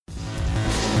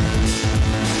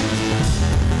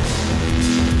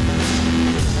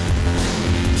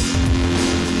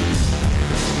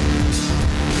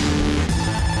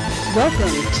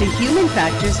Welcome to Human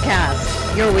Factors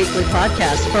Cast, your weekly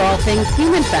podcast for all things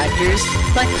human factors,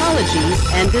 psychology,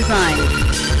 and design.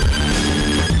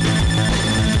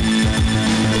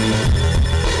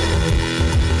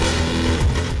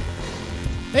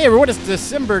 Hey everyone, it's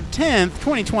December 10th,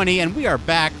 2020, and we are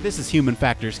back. This is Human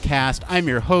Factors Cast. I'm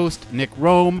your host, Nick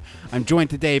Rome. I'm joined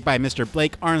today by Mr.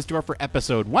 Blake Arnsdorf for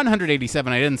episode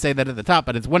 187. I didn't say that at the top,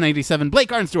 but it's 187. Blake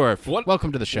Arnsdorf,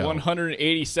 welcome to the show.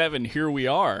 187, here we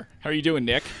are. How are you doing,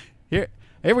 Nick? Here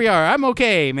we are. I'm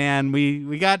okay, man.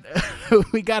 We got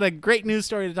we got a great news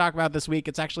story to talk about this week.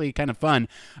 It's actually kind of fun.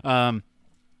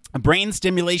 Brain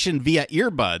stimulation via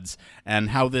earbuds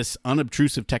and how this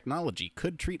unobtrusive technology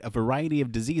could treat a variety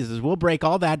of diseases. We'll break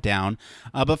all that down.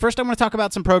 But first, I want to talk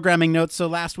about some programming notes. So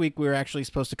last week, we were actually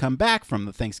supposed to come back from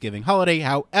the Thanksgiving holiday.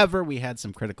 However, we had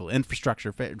some critical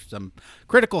infrastructure, some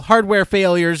critical hardware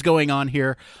failures going on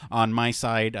here on my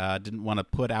side. Didn't want to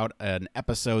put out an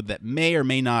episode that may or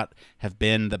may not have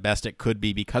been the best it could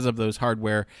be because of those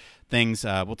hardware things.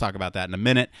 We'll talk about that in a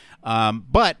minute.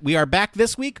 But we are back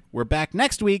this week. We're back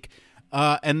next week.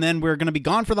 And then we're going to be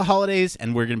gone for the holidays,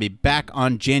 and we're going to be back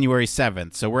on January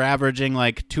 7th. So we're averaging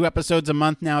like 2 episodes a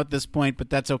month now at this point, but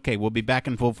that's okay. We'll be back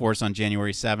in full force on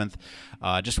January 7th.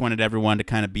 Just wanted everyone to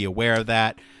kind of be aware of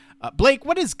that. Blake,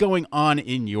 what is going on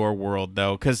in your world,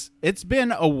 though? Because it's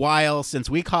been a while since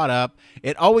we caught up.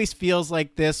 It always feels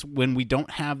like this when we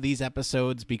don't have these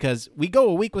episodes because we go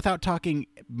a week without talking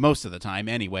most of the time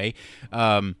anyway.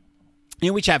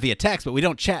 We chat via text, but we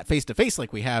don't chat face-to-face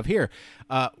like we have here.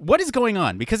 What is going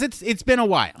on? Because it's been a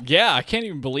while. Yeah, I can't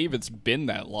even believe it's been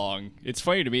that long. It's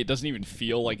funny to me. It doesn't even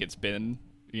feel like it's been,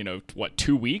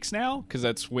 2 weeks now? Because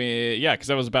that's when, because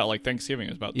that was about like Thanksgiving.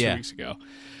 It was about 2 weeks ago.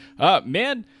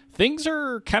 Man, things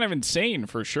are kind of insane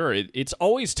for sure. It's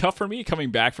always tough for me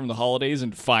coming back from the holidays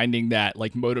and finding that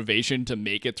like motivation to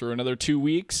make it through another 2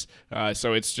 weeks.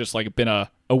 So it's just like been a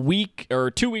week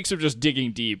or 2 weeks of just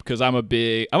digging deep because I'm a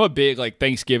big like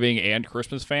Thanksgiving and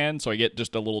Christmas fan. So I get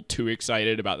just a little too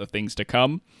excited about the things to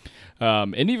come.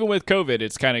 And even with COVID,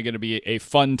 it's kind of going to be a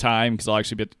fun time because I'll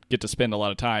actually get to spend a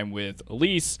lot of time with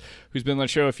Elise, who's been on the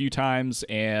show a few times,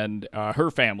 and her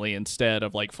family instead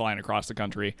of like flying across the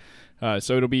country.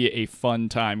 So it'll be a fun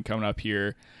time coming up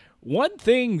here. One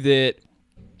thing that,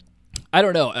 I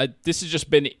don't know, this has just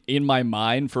been in my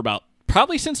mind for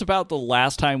probably since about the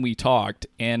last time we talked.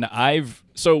 And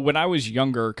so when I was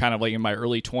younger, kind of like in my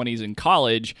early 20s in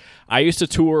college, I used to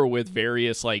tour with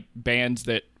various like bands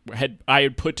that I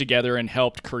had put together and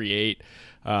helped create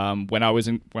when I was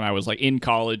like in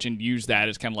college and used that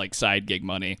as kind of like side gig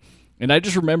money. And I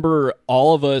just remember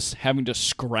all of us having to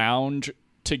scrounge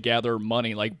together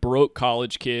money, like broke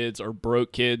college kids or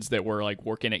broke kids that were like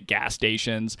working at gas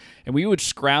stations, and we would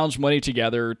scrounge money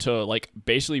together to like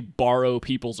basically borrow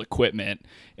people's equipment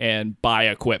and buy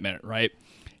equipment, right?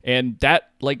 And that,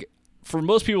 like, for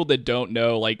most people that don't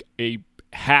know, like a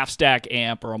half stack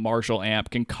amp or a Marshall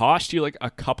amp can cost you like a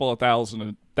couple of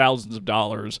thousands of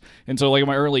dollars. And so like in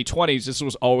my early 20s, this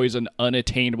was always an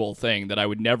unattainable thing that I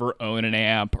would never own an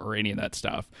amp or any of that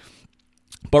stuff.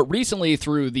 But recently,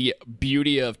 through the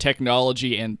beauty of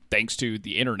technology and thanks to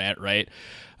the internet, right,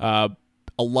 a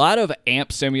lot of amp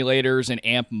simulators and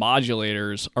amp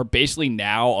modulators are basically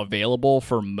now available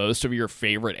for most of your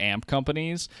favorite amp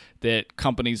companies. That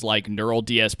companies like Neural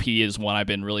DSP is one I've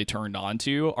been really turned on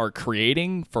to, are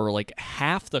creating for like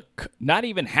not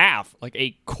even half, like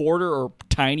a quarter or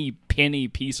tiny penny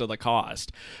piece of the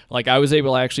cost. Like I was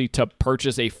able actually to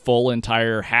purchase a full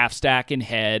entire half stack and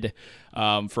head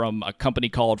from a company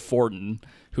called Fortin,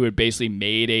 who had basically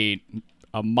made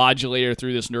a modulator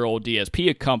through this Neural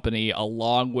DSP company,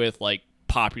 along with like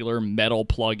popular metal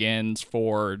plugins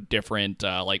for different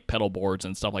like pedal boards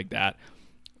and stuff like that.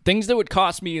 Things that would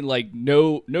cost me like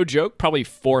no joke, probably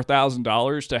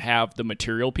 $4,000 to have the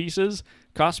material pieces,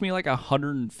 cost me like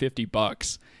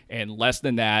 $150 and less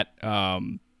than that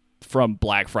from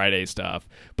Black Friday stuff.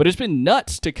 But it's been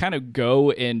nuts to kind of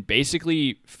go and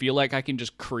basically feel like I can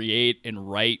just create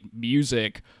and write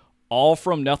music all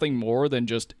from nothing more than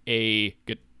just a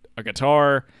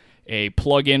guitar, a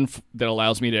plug-in that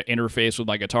allows me to interface with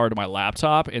my guitar to my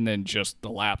laptop, and then just the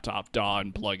laptop DAW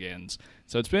and plugins.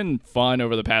 So it's been fun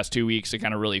over the past 2 weeks to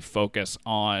kind of really focus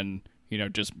on,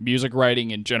 just music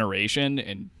writing and generation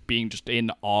and being just in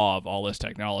awe of all this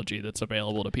technology that's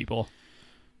available to people.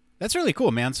 That's really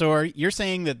cool, man. So you're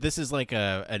saying that this is like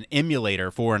an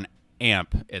emulator for an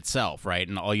amp itself, right?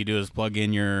 And all you do is plug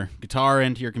in your guitar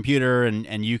into your computer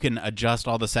and you can adjust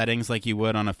all the settings like you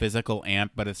would on a physical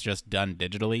amp, but it's just done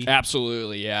digitally?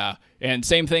 Absolutely, yeah. And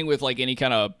same thing with like any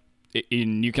kind of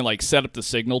you can like set up the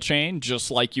signal chain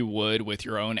just like you would with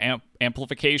your own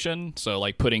amplification. So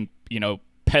like putting,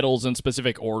 pedals in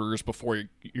specific orders before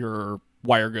your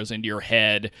wire goes into your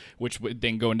head, which would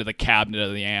then go into the cabinet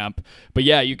of the amp. But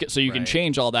yeah, you can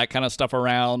change all that kind of stuff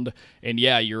around, and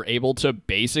yeah, you're able to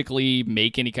basically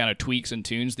make any kind of tweaks and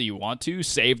tunes that you want to,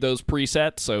 save those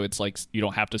presets, so it's like you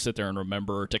don't have to sit there and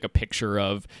remember or take a picture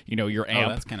of your amp. Oh,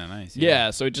 that's kind of nice.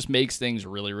 Yeah, so it just makes things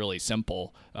really, really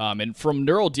simple. And from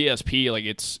Neural DSP, like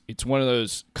it's one of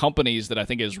those companies that I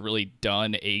think has really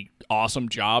done a awesome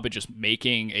job at just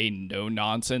making a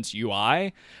no-nonsense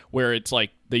UI, where it's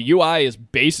like the UI is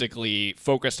basically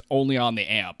focused only on the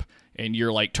amp, and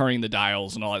you're like turning the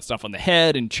dials and all that stuff on the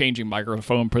head and changing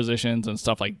microphone positions and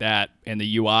stuff like that, and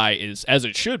the UI is, as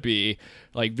it should be,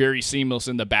 like very seamless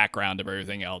in the background of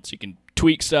everything else. You can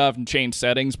tweak stuff and change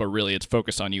settings, but really it's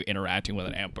focused on you interacting with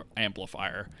an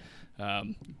amplifier.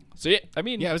 So yeah, I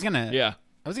mean, I was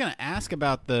gonna ask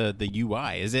about the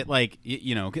UI. Is it like,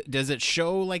 does it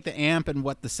show like the amp and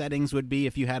what the settings would be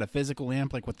if you had a physical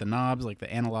amp, like with the knobs, like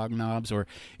the analog knobs, or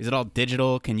is it all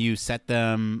digital? Can you set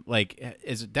them, like,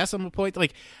 is it decimal point?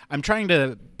 Like, I'm trying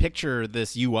to picture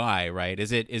this UI, right?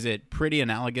 Is it pretty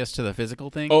analogous to the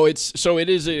physical thing? Oh, it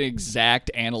is an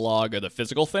exact analog of the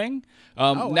physical thing.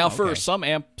 For some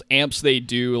amps, they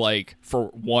do, like, for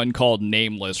one called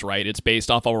Nameless, right? It's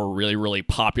based off of a really, really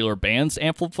popular band's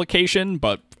amplification,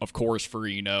 but of course, for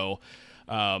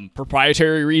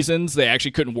proprietary reasons, they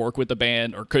actually couldn't work with the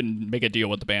band or couldn't make a deal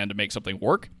with the band to make something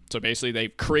work. So basically,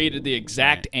 they've created the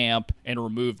exact amp and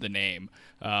removed the name.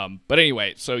 But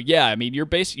anyway, so yeah, I mean,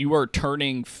 you are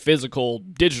turning physical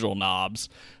digital knobs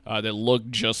that look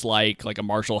just like a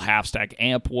Marshall half stack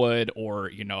amp would, or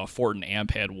a Fortin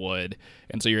amp head would,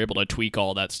 and so you're able to tweak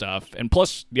all that stuff. And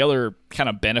plus, the other kind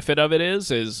of benefit of it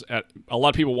is a lot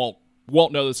of people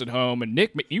won't know this at home, and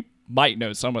Nick, you might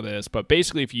know some of this, but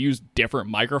basically, if you use different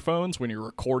microphones when you're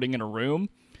recording in a room,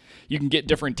 you can get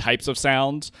different types of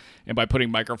sounds, and by putting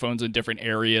microphones in different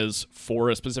areas for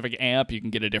a specific amp, you can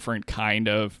get a different kind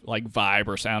of like vibe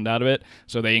or sound out of it.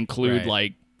 So they include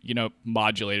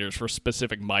modulators for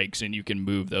specific mics, and you can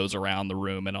move those around the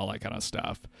room and all that kind of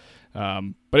stuff.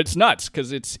 But it's nuts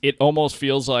because it almost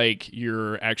feels like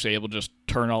you're actually able to just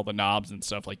turn all the knobs and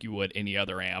stuff like you would any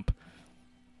other amp.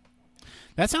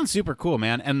 That sounds super cool,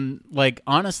 man. And like,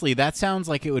 honestly, that sounds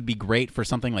like it would be great for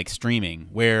something like streaming,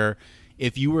 where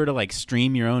if you were to like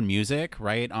stream your own music,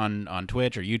 right, on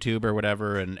Twitch or YouTube or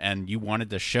whatever, and you wanted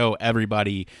to show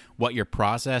everybody what your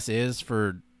process is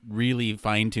for really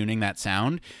fine-tuning that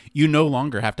sound, you no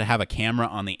longer have to have a camera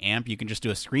on the amp. You can just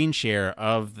do a screen share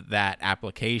of that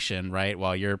application, right,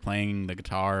 while you're playing the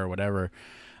guitar or whatever.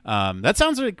 That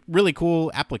sounds like a really cool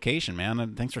application,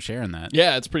 man. Thanks for sharing that.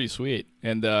 Yeah, it's pretty sweet.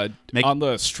 And on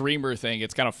the streamer thing,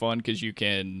 it's kind of fun because you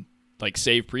can like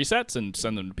save presets and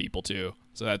send them to people too.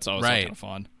 So that's always kind of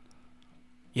fun.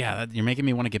 Yeah, you're making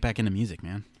me want to get back into music,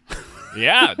 man.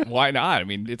 Yeah, why not? I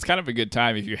mean, it's kind of a good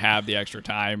time if you have the extra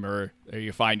time, or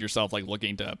you find yourself like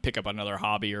looking to pick up another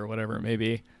hobby or whatever it may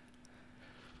be.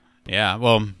 Yeah,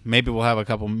 well, maybe we'll have a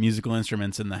couple musical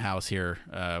instruments in the house here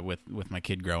with my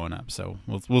kid growing up. So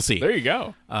we'll see. There you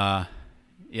go.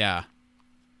 Yeah,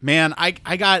 man, I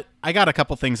got a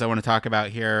couple things I want to talk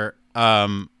about here.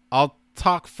 I'll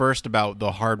talk first about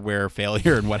the hardware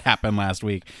failure and what happened last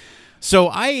week. So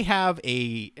I have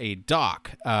a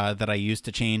dock that I use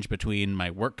to change between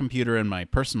my work computer and my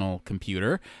personal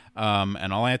computer,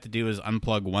 and all I have to do is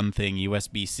unplug one thing,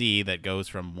 USB-C, that goes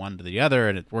from one to the other,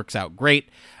 and it works out great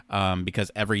because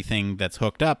everything that's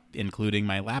hooked up, including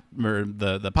my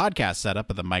the podcast setup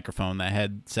of the microphone, the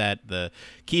headset, the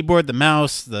keyboard, the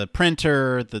mouse, the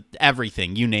printer, the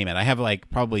everything, you name it. I have like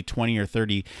probably 20 or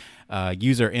 30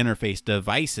 user interface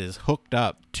devices hooked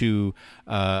up to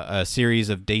a series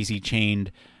of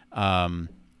daisy-chained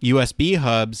USB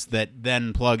hubs that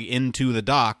then plug into the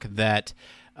dock that,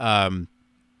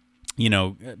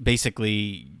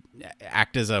 basically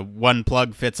act as a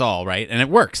one-plug-fits-all, right? And it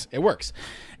works.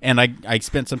 And I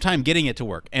spent some time getting it to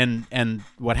work. And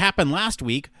what happened last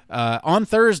week, on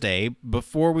Thursday,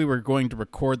 before we were going to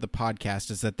record the podcast,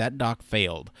 is that dock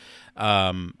failed.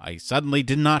 I suddenly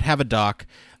did not have a dock,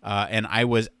 and I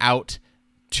was out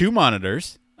 2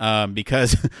 monitors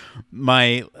because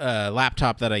my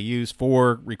laptop that I use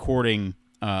for recording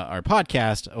our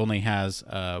podcast only has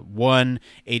one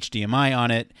HDMI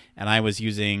on it, and I was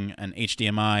using an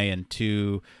HDMI and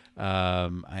 2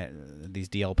 these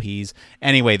DLPs.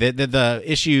 Anyway, the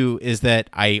issue is that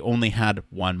I only had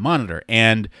 1 monitor,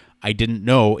 and I didn't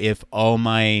know if all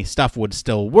my stuff would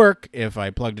still work if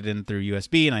I plugged it in through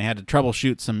USB, and I had to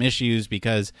troubleshoot some issues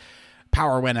because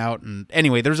power went out. And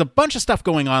anyway, there's a bunch of stuff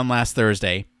going on last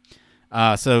Thursday.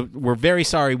 So we're very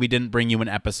sorry we didn't bring you an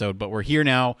episode, but we're here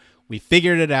now. We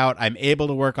figured it out. I'm able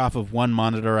to work off of one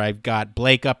monitor. I've got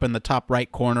Blake up in the top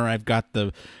right corner. I've got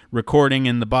the recording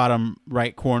in the bottom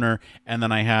right corner. And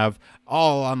then I have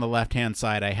all on the left-hand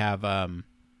side, I have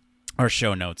our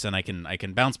show notes, and I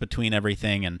can bounce between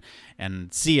everything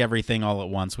and see everything all at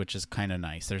once, which is kind of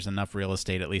nice. There's enough real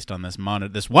estate, at least on this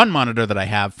one monitor that I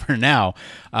have for now.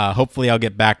 Hopefully I'll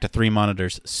get back to 3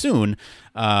 monitors soon.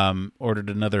 Ordered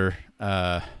another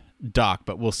dock,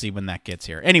 but we'll see when that gets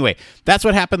here. Anyway, that's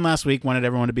what happened last week. Wanted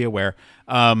everyone to be aware.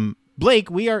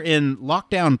 Blake, we are in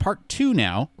lockdown part 2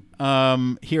 now.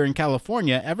 Here in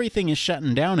California, everything is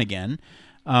shutting down again.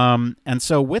 And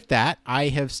so with that, I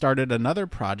have started another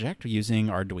project using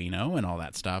Arduino and all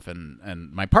that stuff,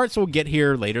 and my parts will get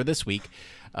here later this week.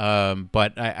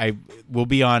 But I will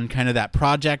be on kind of that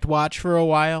project watch for a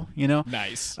while, you know?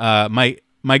 Nice.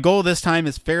 My goal this time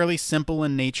is fairly simple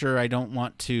in nature. I don't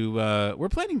want to, we're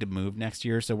planning to move next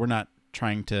year, so we're not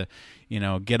trying to,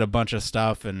 get a bunch of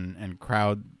stuff and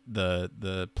crowd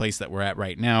the place that we're at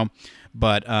right now.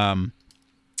 But,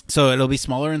 so it'll be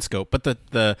smaller in scope, but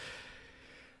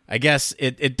I guess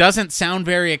it doesn't sound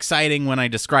very exciting when I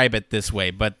describe it this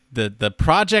way, but the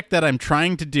project that I'm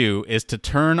trying to do is to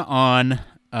turn on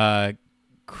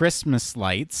Christmas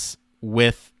lights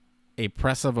with a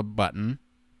press of a button.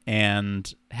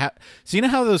 And so you know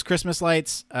how those Christmas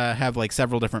lights have like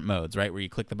several different modes, right? Where you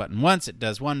click the button once, it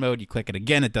does one mode, you click it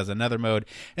again, it does another mode,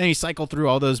 and then you cycle through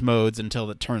all those modes until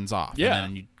it turns off. Yeah. And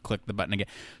then you click the button again.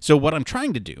 So what I'm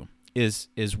trying to do is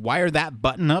wire that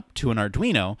button up to an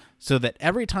Arduino so that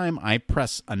every time I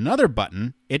press another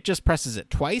button, it just presses it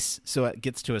twice so it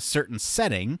gets to a certain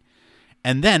setting.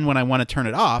 And then when I want to turn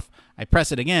it off, I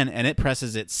press it again, and it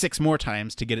presses it 6 more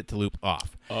times to get it to loop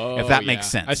off. Oh, if that makes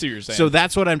sense. I see what you're saying. So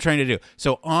that's what I'm trying to do.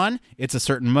 So on, it's a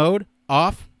certain mode.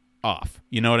 Off, off.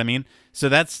 You know what I mean? So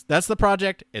that's the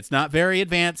project. It's not very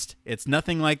advanced. It's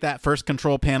nothing like that first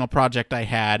control panel project I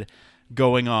had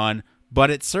going on, but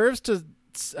it serves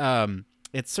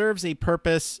a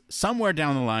purpose somewhere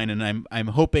down the line, and I'm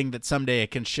hoping that someday I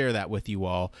can share that with you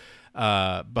all.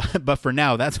 But for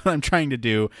now, that's what I'm trying to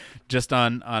do, just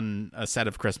on a set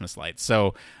of Christmas lights.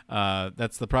 So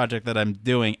that's the project that I'm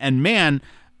doing. And man,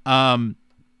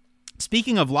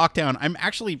 speaking of lockdown, I'm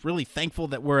actually really thankful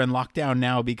that we're in lockdown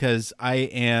now, because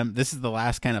this is the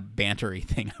last kind of bantery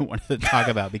thing I wanted to talk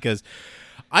about, because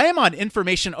I am on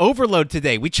information overload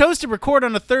today. We chose to record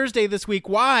on a Thursday this week.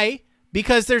 Why?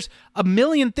 Because there's a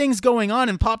million things going on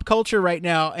in pop culture right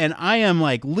now, and I am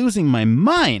like losing my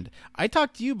mind. I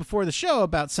talked to you before the show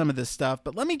about some of this stuff,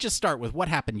 but let me just start with what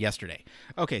happened yesterday.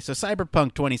 Okay, so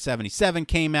Cyberpunk 2077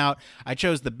 came out. I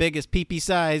chose the biggest PP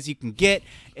size you can get,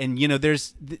 and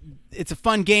it's a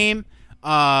fun game.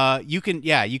 You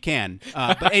can.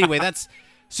 But anyway, that's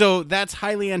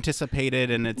highly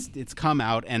anticipated, and it's come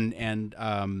out, and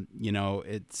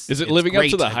it's. Is it it's living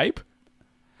great. up to the hype?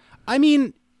 I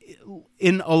mean,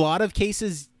 in a lot of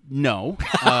cases, no.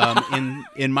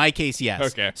 In my case,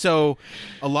 yes. Okay. So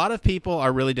a lot of people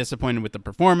are really disappointed with the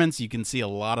performance. You can see a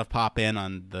lot of pop in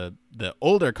on the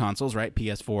older consoles, right?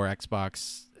 PS4,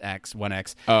 Xbox X, One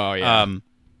X. Oh yeah.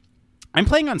 I'm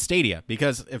playing on Stadia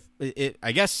because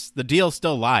I guess the deal's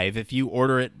still live if you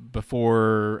order it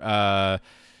before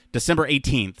December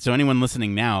 18th. So anyone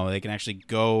listening now, they can actually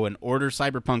go and order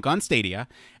Cyberpunk on Stadia,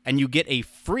 and you get a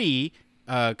free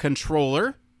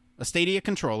controller, a Stadia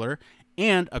controller,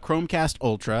 and a Chromecast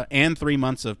Ultra, and 3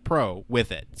 months of Pro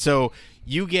with it. So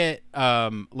you get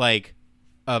like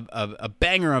a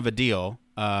banger of a deal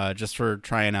just for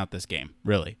trying out this game,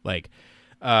 really.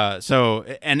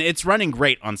 And it's running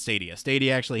great on Stadia.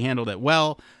 Stadia actually handled it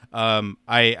well.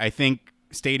 I think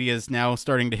Stadia is now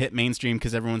starting to hit mainstream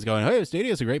because everyone's going, hey,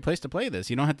 Stadia is a great place to play this.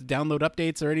 You don't have to download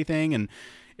updates or anything, and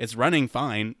it's running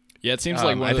fine. Yeah, it seems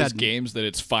like one of those games that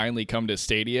it's finally come to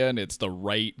Stadia, and it's the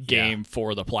right game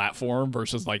for the platform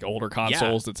versus like older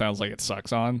consoles that sounds like it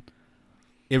sucks on.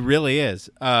 It really is.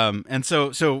 And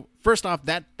so first off,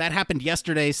 that happened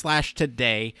yesterday /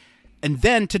 today. And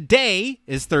then today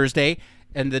is Thursday,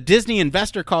 and the Disney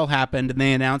investor call happened, and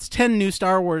they announced 10 new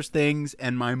Star Wars things,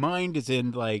 and my mind is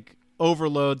in like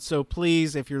overload. So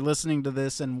please, if you're listening to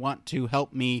this and want to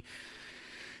help me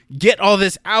get all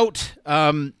this out,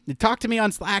 talk to me on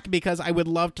Slack, because I would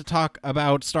love to talk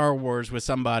about Star Wars with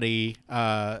somebody.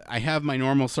 I have my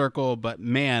normal circle, but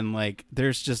man, like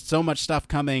there's just so much stuff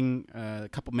coming. A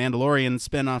couple Mandalorian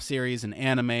spin-off series, an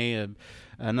anime,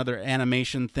 another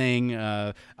animation thing,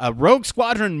 a Rogue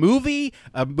Squadron movie,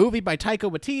 a movie by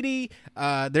Taika Waititi.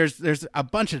 There's a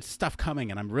bunch of stuff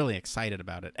coming, and I'm really excited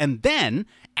about it. And then,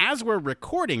 as we're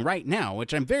recording right now,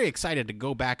 which I'm very excited to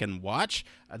go back and watch,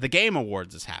 the Game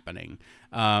Awards is happening.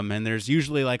 And there's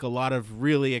usually like a lot of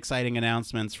really exciting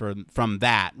announcements from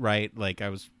that, right? Like I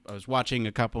was watching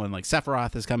a couple, and like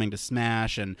Sephiroth is coming to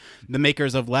Smash, and the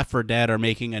makers of Left 4 Dead are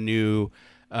making a new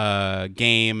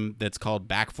game that's called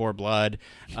Back 4 Blood,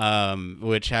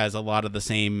 which has a lot of the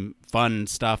same fun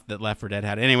stuff that Left 4 Dead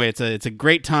had. Anyway, it's a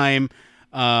great time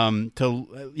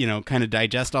to kind of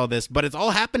digest all this, but it's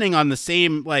all happening on the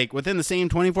same, like within the same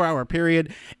 24-hour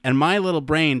period, and my little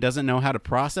brain doesn't know how to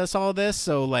process all this.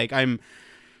 So like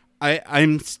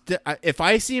if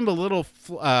I seem a little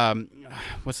I'm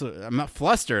not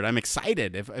flustered, I'm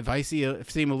excited. If I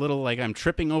seem a little like I'm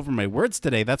tripping over my words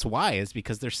today, that's why. Is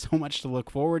because there's so much to look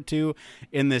forward to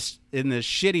in this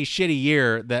shitty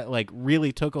year that like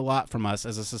really took a lot from us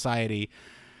as a society.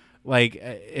 Like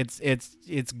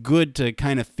it's good to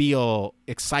kind of feel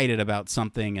excited about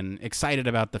something and excited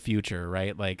about the future,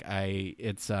 right? Like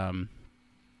it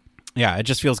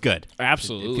just feels good.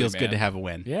 Absolutely, it feels man. good to have a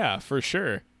win. Yeah, for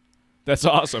sure. That's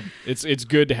awesome. It's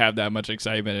good to have that much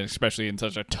excitement, especially in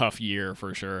such a tough year,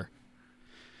 for sure.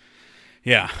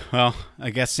 Yeah, well, I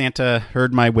guess Santa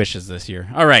heard my wishes this year.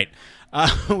 All right,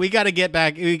 we got to get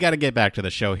back. We got to get back to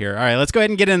the show here. All right, let's go ahead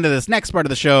and get into this next part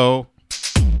of the show.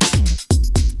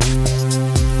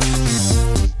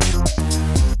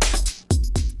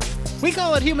 We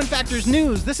call it Human Factors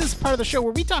News. This is part of the show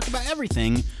where we talk about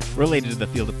everything related to the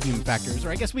field of human factors, or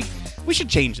I guess we should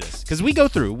change this, because we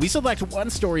select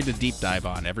one story to deep dive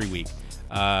on every week,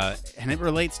 and it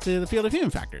relates to the field of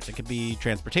human factors. It could be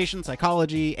transportation,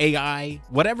 psychology, AI,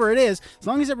 whatever it is, as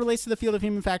long as it relates to the field of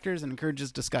human factors and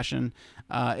encourages discussion.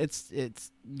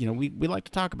 We like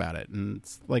to talk about it, and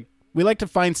it's like, we like to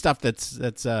find stuff that's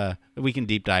we can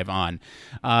deep dive on.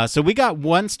 So we got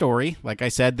one story, like I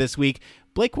said, this week.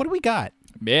 Blake, what do we got?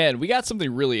 Man, we got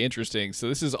something really interesting. So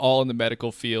this is all in the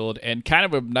medical field and kind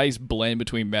of a nice blend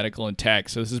between medical and tech.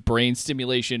 So this is brain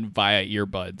stimulation via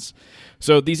earbuds.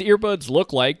 So these earbuds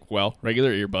look like, well,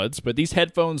 regular earbuds, but these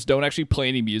headphones don't actually play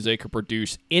any music or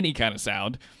produce any kind of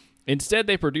sound. Instead,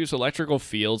 they produce electrical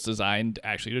fields designed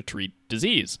actually to treat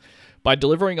disease. By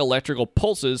delivering electrical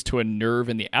pulses to a nerve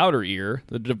in the outer ear,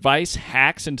 the device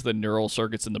hacks into the neural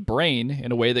circuits in the brain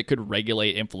in a way that could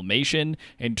regulate inflammation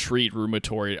and treat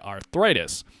rheumatoid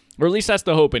arthritis. Or at least that's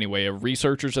the hope anyway of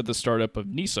researchers at the startup of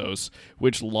Nisos,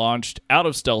 which launched out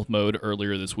of stealth mode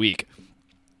earlier this week.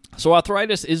 So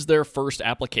arthritis is their first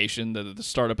application that the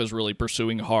startup is really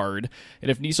pursuing hard, and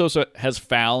if Nisos has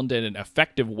found an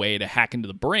effective way to hack into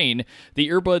the brain, the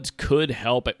earbuds could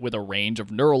help with a range of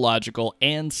neurological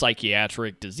and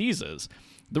psychiatric diseases.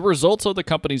 The results of the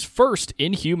company's first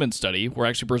in-human study were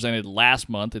actually presented last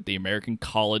month at the American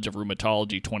College of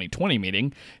Rheumatology 2020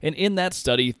 meeting, and in that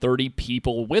study, 30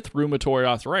 people with rheumatoid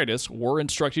arthritis were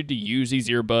instructed to use these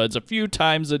earbuds a few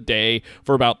times a day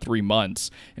for about 3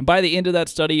 months. And by the end of that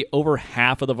study, over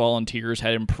half of the volunteers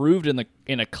had improved in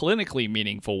a clinically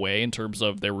meaningful way in terms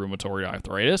of their rheumatoid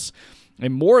arthritis.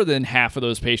 And more than half of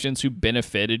those patients who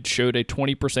benefited showed a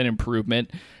 20%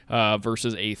 improvement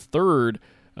versus a third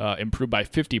improved by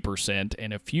 50%,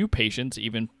 and a few patients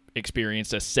even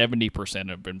experienced a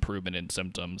 70% of improvement in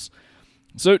symptoms.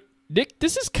 So, Nick,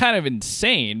 this is kind of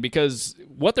insane because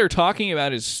what they're talking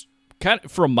about is, kind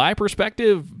of, from my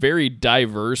perspective, very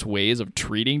diverse ways of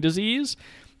treating disease.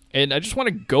 And I just want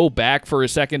to go back for a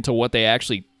second to what they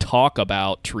actually talk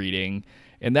about treating,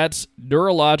 and that's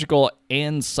neurological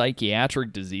and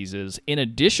psychiatric diseases, in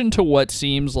addition to what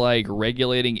seems like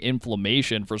regulating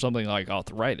inflammation for something like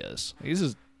arthritis.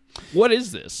 What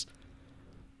is this?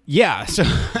 Yeah, so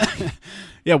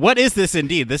yeah, what is this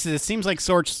indeed? It seems like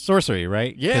sorcery,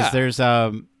 right? Yeah. Because there's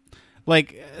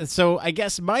so I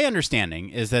guess my understanding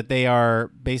is that they are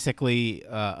basically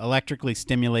electrically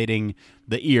stimulating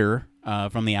the ear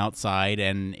from the outside,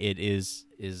 and it is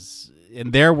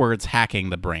in their words hacking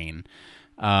the brain.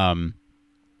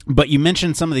 But you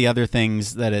mentioned some of the other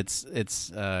things that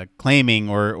it's claiming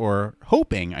or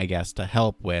hoping, I guess, to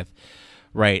help with,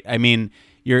 right? I mean,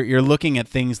 you're looking at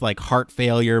things like heart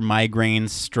failure, migraines,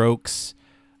 strokes,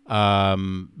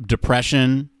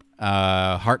 depression,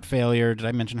 heart failure. Did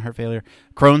I mention heart failure?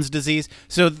 Crohn's disease.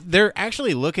 So they're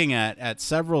actually looking at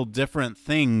several different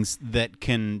things that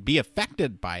can be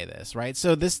affected by this, right?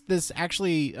 So this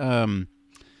actually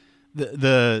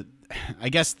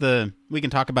we can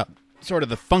talk about sort of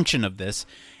the function of this.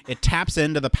 It taps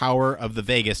into the power of the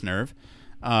vagus nerve,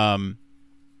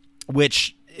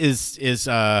 which is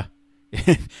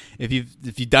if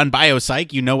you've done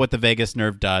biopsych, you know what the vagus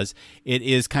nerve does. It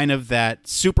is kind of that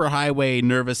superhighway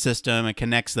nervous system. It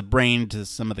connects the brain to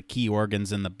some of the key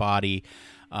organs in the body,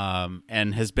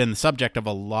 and has been the subject of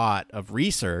a lot of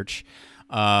research.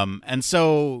 And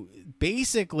so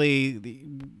basically,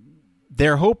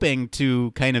 they're hoping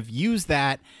to kind of use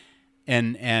that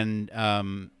and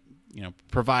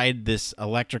provide this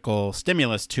electrical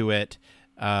stimulus to it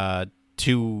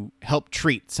to help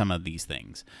treat some of these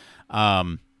things.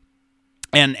 And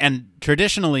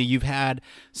traditionally, you've had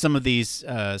some of these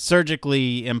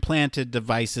surgically implanted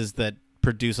devices that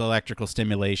produce electrical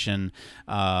stimulation.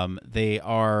 They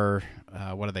are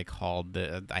what are they called?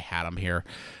 I had them here.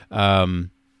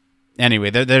 Anyway,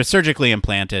 they're surgically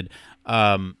implanted,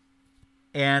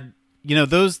 and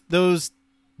those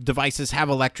devices have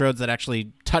electrodes that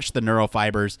actually touch the neural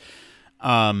fibers.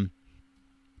 And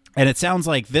it sounds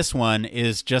like this one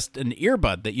is just an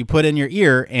earbud that you put in your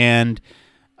ear, and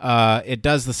it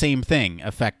does the same thing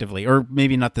effectively, or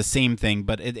maybe not the same thing,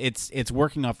 but it's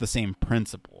working off the same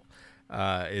principle.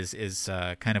 Is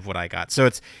kind of what I got. So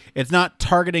it's not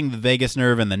targeting the vagus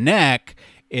nerve in the neck.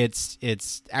 It's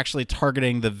actually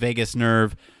targeting the vagus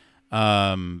nerve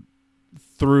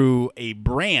through a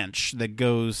branch that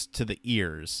goes to the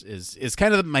ears. Is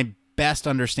kind of my best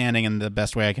understanding and the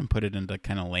best way I can put it into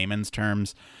kind of layman's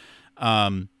terms.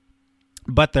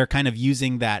 But they're kind of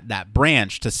using that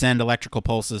branch to send electrical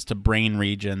pulses to brain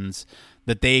regions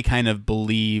that they kind of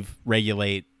believe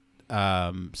regulate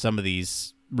some of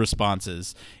these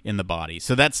responses in the body.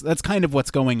 So that's kind of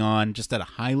what's going on just at a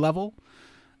high level.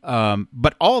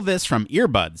 But all this from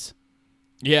earbuds.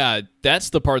 Yeah, that's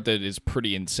the part that is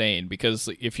pretty insane, because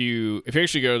if you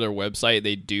actually go to their website,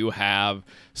 they do have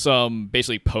some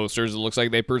basically posters it looks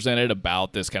like they presented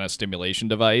about this kind of stimulation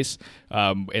device,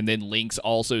 and then links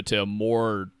also to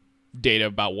more data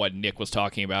about what Nick was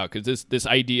talking about, because this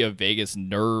idea of vagus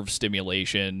nerve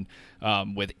stimulation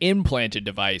with implanted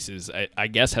devices, I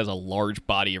guess, has a large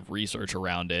body of research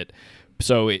around it.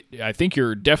 So I think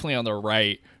you're definitely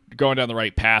going down the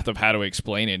right path of how to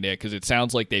explain it, Nick, because it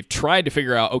sounds like they've tried to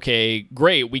figure out, okay,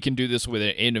 great, we can do this with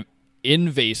an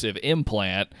invasive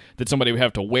implant that somebody would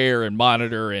have to wear and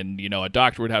monitor, and a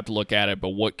doctor would have to look at it, but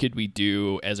what could we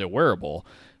do as a wearable?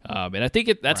 And I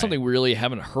think that's something we really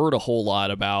haven't heard a whole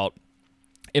lot about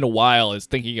in a while, is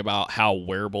thinking about how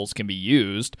wearables can be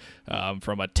used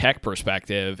from a tech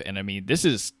perspective. And I mean, this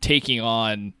is taking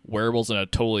on wearables in a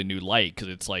totally new light, because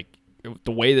it's like,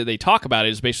 the way that they talk about it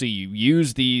is basically you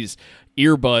use these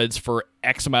earbuds for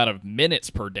X amount of minutes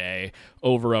per day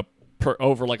over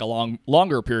like a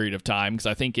longer period of time. Because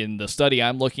I think in the study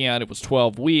I'm looking at, it was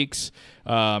 12 weeks,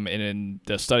 and in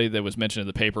the study that was mentioned in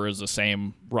the paper is the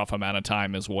same rough amount of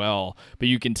time as well. But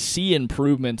you can see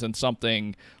improvements in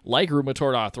something like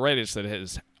rheumatoid arthritis that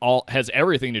has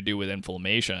everything to do with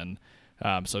inflammation.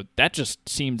 So that just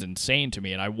seems insane to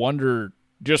me, and I wonder,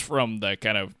 just from the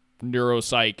kind of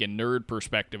neuropsych and nerd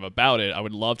perspective about it, I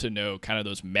would love to know kind of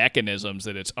those mechanisms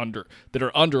that that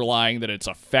are underlying, that it's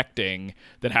affecting,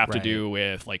 that have to do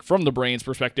with, like, from the brain's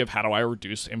perspective, how do I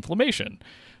reduce inflammation?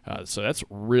 So that's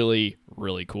really,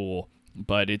 really cool.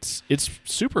 But it's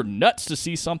super nuts to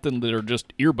see something that are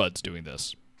just earbuds doing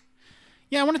this.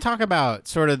 Yeah, I want to talk about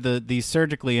sort of these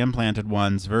surgically implanted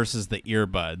ones versus the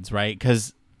earbuds, right?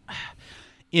 Because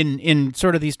in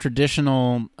sort of these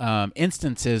traditional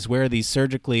instances where these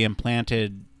surgically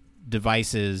implanted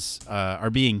devices are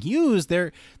being used,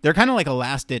 they're kind of like a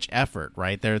last-ditch effort,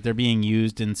 right? They're being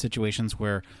used in situations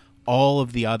where all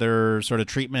of the other sort of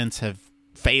treatments have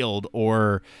failed,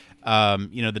 or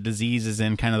the disease is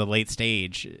in kind of the late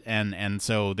stage, and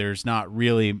so there's not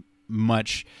really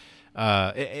much.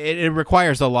 It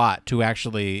requires a lot to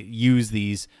actually use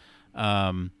these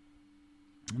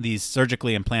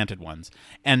surgically implanted ones.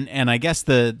 And I guess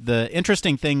the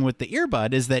interesting thing with the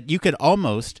earbud is that you could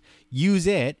almost use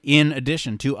it in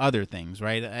addition to other things,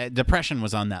 right? Depression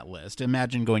was on that list.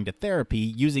 Imagine going to therapy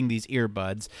using these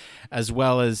earbuds, as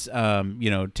well as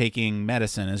taking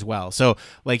medicine as well. So,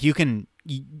 like,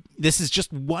 this is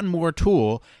just one more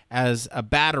tool as a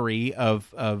battery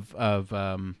of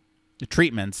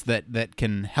treatments that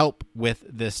can help with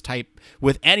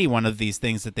with any one of these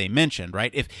things that they mentioned,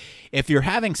 right? If you're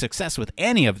having success with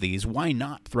any of these, why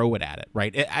not throw it at it,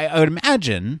 right? I would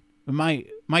imagine,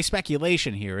 my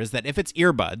speculation here is that if it's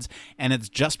earbuds and it's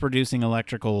just producing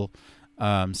electrical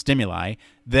stimuli,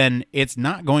 then it's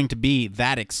not going to be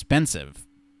that expensive,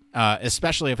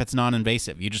 especially if it's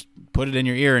non-invasive. You just put it in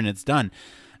your ear and it's done.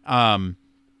 And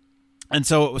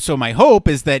so my hope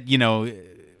is that,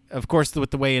 of course,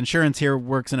 with the way insurance here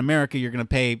works in America, you're going to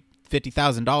pay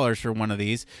 $50,000 for one of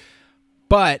these.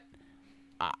 But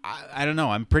I don't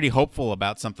know. I'm pretty hopeful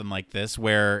about something like this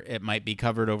where it might be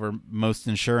covered over most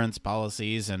insurance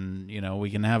policies, and we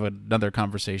can have another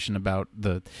conversation about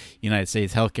the United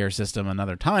States healthcare system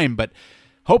another time. But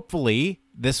hopefully,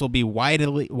 this will be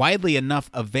widely enough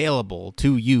available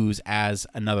to use as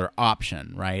another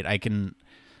option. Right? I can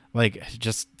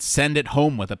just send it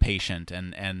home with a patient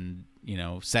and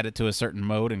set it to a certain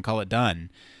mode and call it done.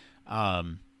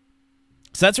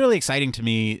 So that's really exciting to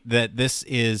me that this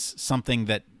is something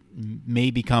that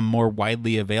may become more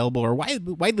widely available or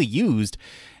widely used,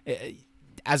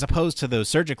 as opposed to those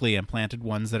surgically implanted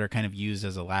ones that are kind of used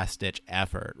as a last-ditch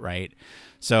effort, right?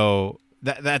 So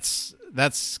that's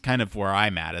kind of where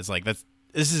I'm at. Is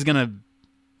this is going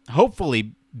to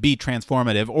hopefully be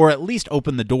transformative, or at least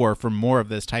open the door for more of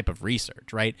this type of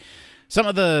research, right? Some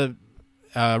of the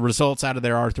results out of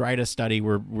their arthritis study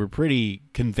were pretty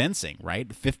convincing, right?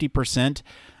 50%,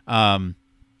 a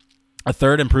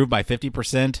third improved by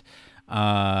 50%,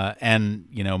 and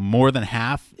more than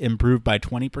half improved by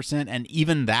 20%, and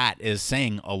even that is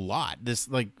saying a lot. This,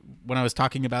 when I was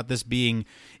talking about this being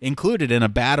included in a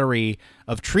battery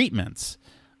of treatments,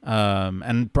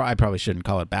 and I probably shouldn't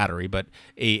call it battery, but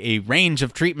a range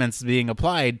of treatments being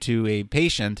applied to a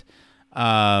patient,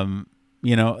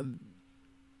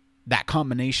 that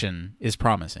combination is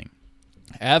promising.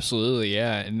 Absolutely,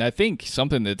 yeah. And I think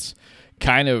something that's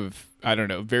kind of,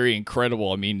 very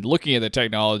incredible. I mean, looking at the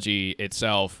technology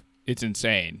itself, it's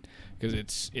insane, because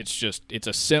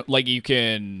you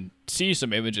can see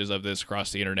some images of this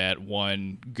across the internet.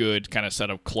 One good kind of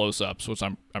set of close-ups, which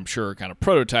I'm sure kind of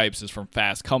prototypes, is from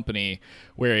Fast Company,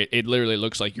 where it literally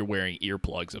looks like you're wearing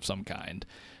earplugs of some kind.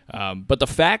 But the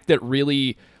fact that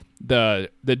really the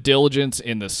diligence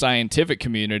in the scientific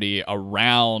community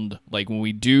around, when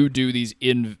we do these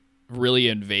really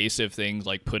invasive things,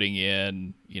 like putting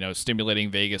in,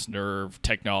 stimulating vagus nerve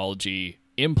technology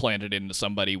implanted into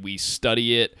somebody, we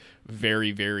study it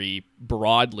very, very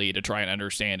broadly to try and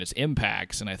understand its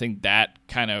impacts. And I think that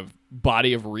kind of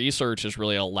body of research has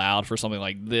really allowed for something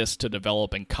like this to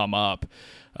develop and come up,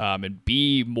 and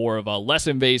be more of a less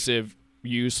invasive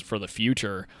use for the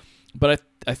future. But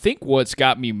I think what's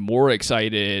got me more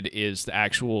excited is the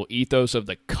actual ethos of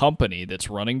the company that's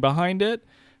running behind it.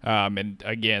 And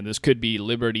again, this could be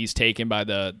liberties taken by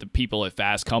the people at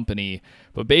Fast Company,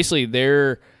 but basically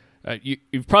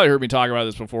you've probably heard me talk about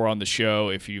this before on the show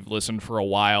if you've listened for a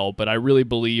while, but I really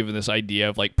believe in this idea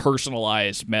of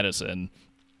personalized medicine.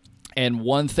 And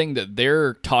one thing that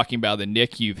they're talking about, that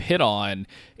Nick, you've hit on,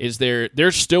 is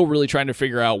they're still really trying to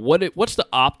figure out what's the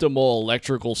optimal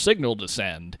electrical signal to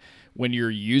send when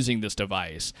you're using this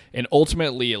device. And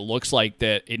ultimately, it looks like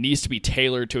that it needs to be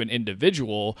tailored to an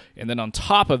individual, and then on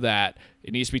top of that,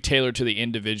 it needs to be tailored to the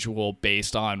individual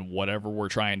based on whatever we're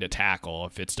trying to tackle,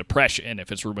 if it's depression,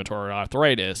 if it's rheumatoid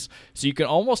arthritis. So you can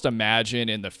almost imagine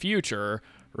in the future,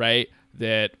 right,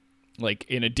 that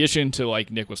in addition to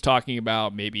Nick was talking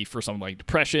about, maybe for something like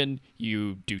depression,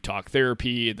 you do talk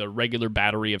therapy, the regular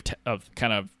battery of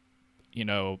kind of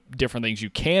different things you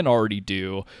can already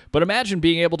do. But imagine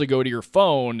being able to go to your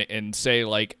phone and say,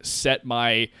 set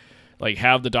my,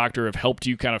 have the doctor have helped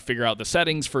you kind of figure out the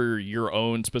settings for your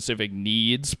own specific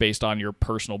needs based on your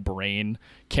personal brain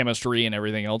chemistry and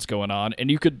everything else going on. And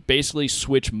you could basically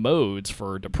switch modes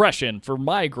for depression, for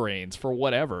migraines, for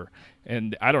whatever.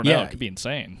 And I don't know, Yeah. It could be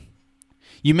insane.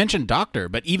 You mentioned doctor,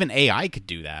 but even AI could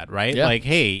do that, right? Yeah.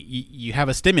 Hey, you have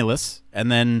a stimulus,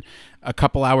 and then a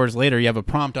couple hours later, you have a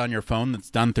prompt on your phone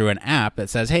that's done through an app that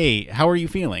says, hey, how are you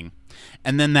feeling?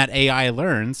 And then that AI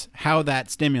learns how that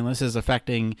stimulus is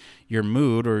affecting your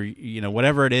mood, or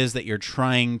whatever it is that you're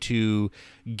trying to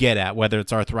get at. Whether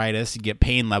it's arthritis, you get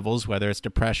pain levels. Whether it's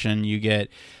depression, you get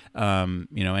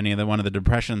any one of the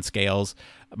depression scales.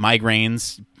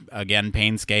 Migraines, again,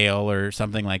 pain scale or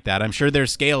something like that. I'm sure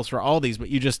there's scales for all these, but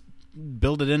you just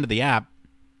build it into the app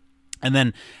and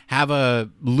then have a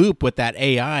loop with that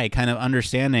AI kind of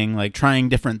understanding, trying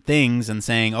different things and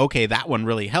saying, okay, that one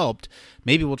really helped.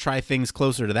 Maybe we'll try things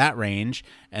closer to that range,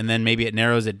 and then maybe it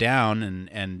narrows it down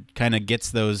and kind of gets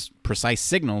those precise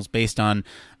signals based on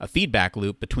a feedback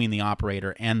loop between the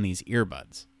operator and these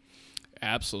earbuds.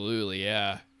 Absolutely,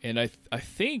 yeah. And I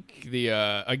think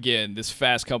again, this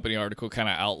Fast Company article kind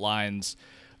of outlines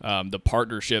the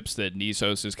partnerships that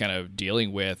Nisos is kind of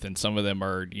dealing with, and some of them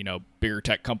are bigger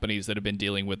tech companies that have been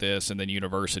dealing with this, and then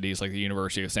universities like the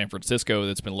University of San Francisco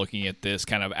that's been looking at this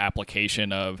kind of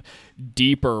application of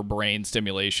deeper brain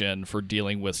stimulation for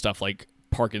dealing with stuff like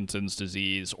Parkinson's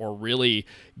disease, or really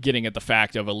getting at the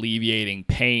fact of alleviating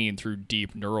pain through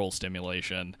deep neural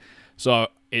stimulation. So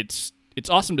it's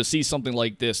awesome to see something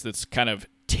like this that's kind of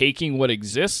taking what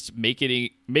exists, making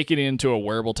it into a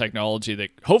wearable technology that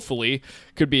hopefully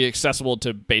could be accessible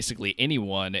to basically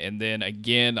anyone, and then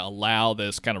again allow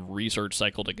this kind of research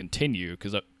cycle to continue.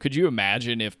 Because could you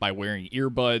imagine if by wearing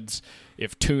earbuds,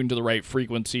 if tuned to the right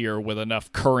frequency or with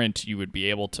enough current, you would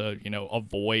be able to,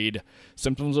 avoid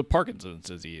symptoms of Parkinson's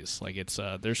disease? Like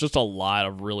there's just a lot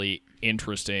of really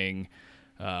interesting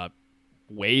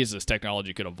ways this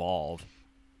technology could evolve.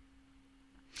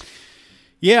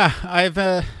 Yeah, I've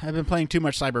been playing too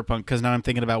much Cyberpunk because now I'm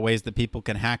thinking about ways that people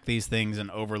can hack these things and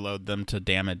overload them to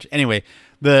damage. Anyway,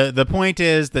 the point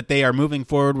is that they are moving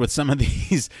forward with some of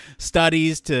these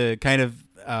studies to kind of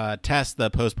test the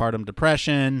postpartum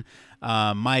depression,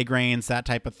 migraines, that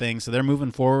type of thing. So they're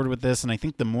moving forward with this, and I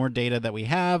think the more data that we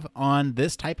have on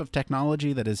this type of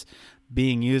technology that is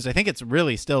being used, I think it's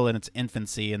really still in its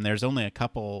infancy, and there's only a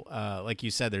couple, like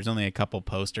you said, there's only a couple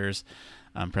posters,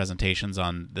 presentations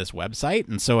on this website.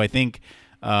 And so I think,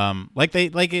 like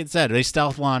it said, they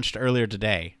stealth launched earlier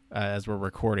today as we're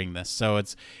recording this. So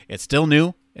it's still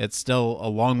new. It's still a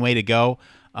long way to go.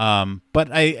 But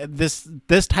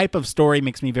this type of story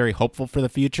makes me very hopeful for the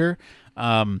future.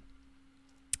 And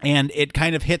it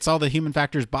kind of hits all the human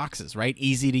factors boxes, right?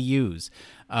 Easy to use.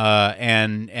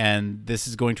 And this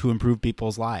is going to improve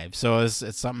people's lives. So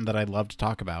it's something that I'd love to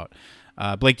talk about.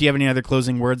 Blake, do you have any other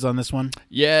closing words on this one?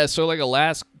 Yeah, so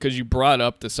because you brought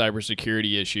up the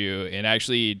cybersecurity issue, and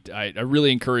actually I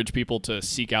really encourage people to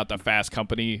seek out the Fast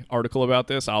Company article about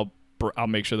this. I'll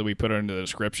make sure that we put it in the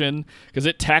description because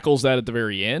it tackles that at the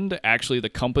very end. Actually, the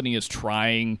company is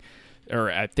trying,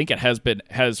 or I think it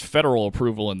has federal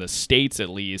approval in the states at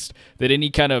least, that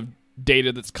any kind of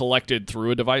data that's collected through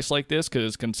a device like this, because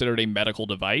it's considered a medical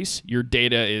device, your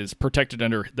data is protected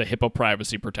under the HIPAA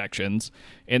privacy protections.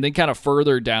 And then kind of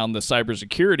further down the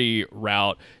cybersecurity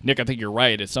route, Nick, I think you're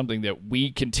right. It's something that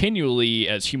we continually,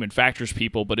 as human factors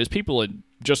people, but as people and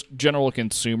just general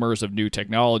consumers of new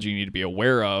technology, need to be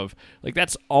aware of. Like,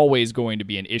 that's always going to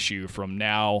be an issue from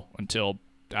now until,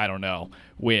 I don't know,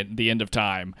 when the end of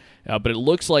time. But it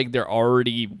looks like they're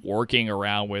already working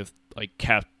around with like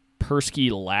Kaspersky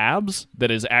Labs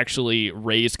that has actually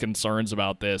raised concerns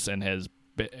about this and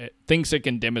thinks it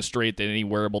can demonstrate that any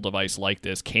wearable device like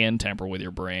this can tamper with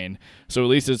your brain. So at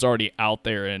least it's already out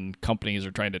there, and companies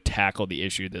are trying to tackle the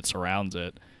issue that surrounds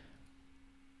it.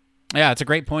 Yeah, it's a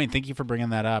great point. Thank you for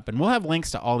bringing that up. And we'll have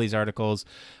links to all these articles.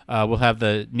 We'll have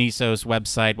the Nisos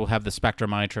website. We'll have the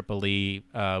Spectrum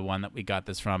IEEE one that we got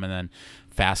this from, and then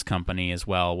Fast Company as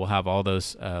well. We'll have all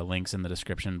those links in the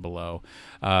description below.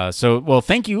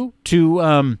 Thank you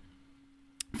to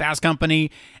Fast Company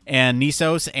and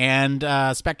Nisos and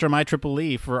Spectrum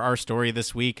IEEE for our story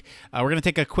this week. We're going to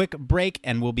take a quick break,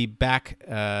 and we'll be back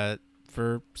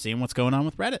for seeing what's going on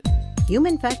with Reddit.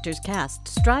 Human Factors Cast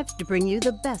strives to bring you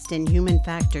the best in human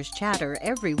factors chatter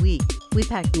every week. We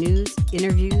pack news,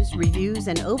 interviews, reviews,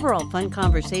 and overall fun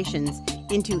conversations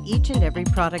into each and every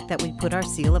product that we put our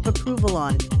seal of approval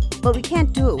on. But we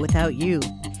can't do it without you.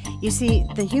 You see,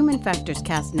 the Human Factors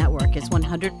Cast network is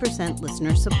 100%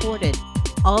 listener supported.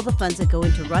 All the funds that go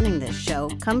into running this show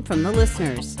come from the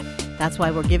listeners. That's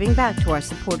why we're giving back to our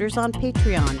supporters on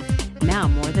Patreon, now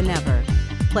more than ever.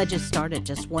 Pledges start at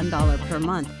just $1 per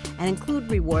month and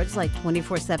include rewards like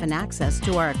 24/7 access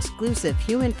to our exclusive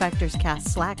Human Factors Cast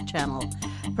Slack channel,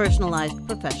 personalized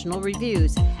professional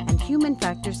reviews, and Human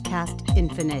Factors Cast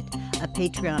Infinite, a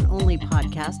Patreon-only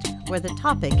podcast where the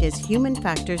topic is human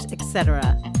factors,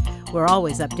 etc. We're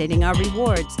always updating our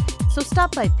rewards, so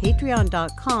stop by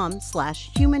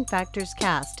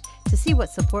patreon.com/humanfactorscast to see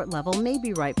what support level may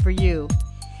be right for you.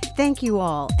 Thank you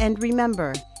all, and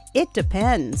remember, it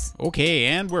depends. Okay,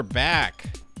 and we're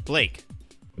back. Blake,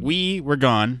 we were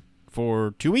gone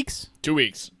for 2 weeks? 2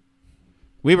 weeks.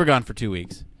 We were gone for 2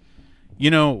 weeks.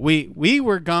 You know, we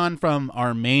were gone from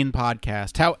our main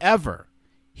podcast. However,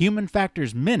 Human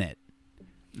Factors Minute,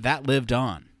 that lived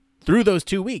on through those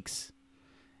 2 weeks.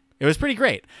 It was pretty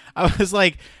great. I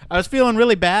was feeling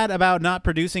really bad about not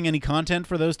producing any content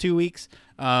for those 2 weeks.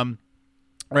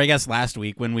 Or I guess last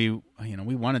week when we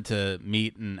wanted to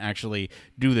meet and actually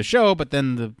do the show, but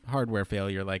then the hardware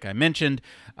failure, like I mentioned.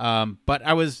 But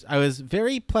I was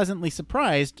very pleasantly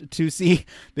surprised to see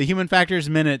the Human Factors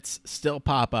Minutes still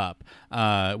pop up.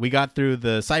 We got through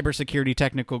the Cybersecurity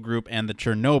Technical Group and the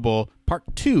Chernobyl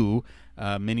Part 2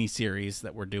 mini-series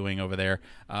that we're doing over there.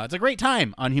 It's a great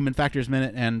time on Human Factors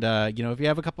Minute, and if you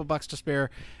have a couple bucks to spare,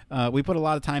 we put a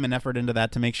lot of time and effort into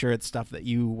that to make sure it's stuff that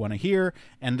you want to hear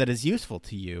and that is useful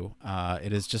to you.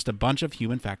 It is just a bunch of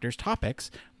human factors topics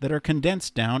that are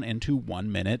condensed down into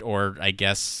 1 minute, or I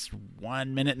guess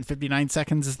 1 minute and 59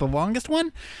 seconds is the longest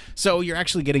one, so you're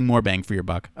actually getting more bang for your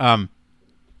buck.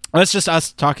 Well, it's just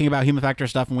us talking about human factor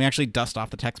stuff, and we actually dust off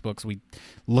the textbooks. We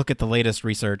look at the latest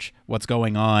research, what's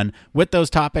going on with those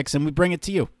topics, and we bring it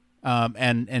to you.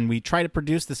 And we try to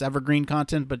produce this evergreen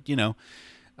content, but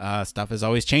stuff is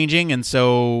always changing, and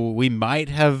so we might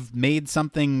have made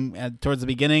something towards the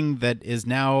beginning that is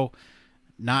now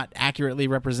not accurately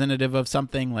representative of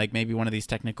something. Like maybe one of these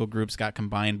technical groups got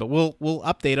combined, but we'll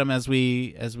update them as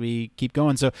we keep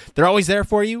going. So they're always there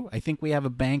for you. I think we have a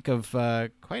bank of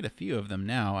quite a few of them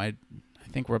now. I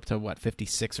think we're up to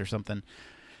 56 or something.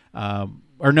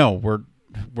 Or no,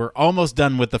 we're almost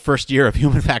done with the first year of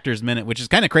Human Factors Minute, which is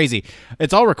kind of crazy.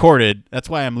 It's all recorded. That's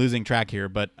why I'm losing track here,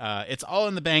 but it's all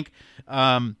in the bank.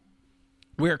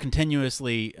 We are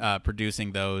continuously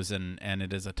producing those, and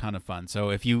it is a ton of fun. So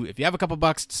if you have a couple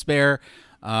bucks to spare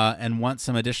and want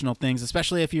some additional things,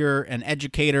 especially if you're an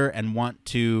educator and want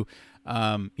to,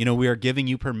 we are giving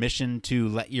you permission to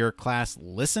let your class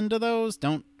listen to those.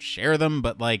 Don't share them,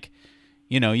 but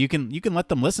you can let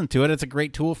them listen to it. It's a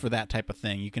great tool for that type of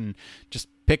thing. You can just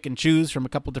pick and choose from a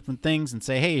couple different things and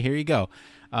say, hey, here you go.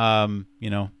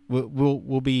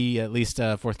 We'll be at least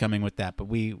forthcoming with that, but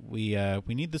we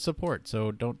need the support,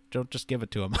 so don't just give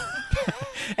it to them.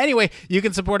 Anyway, you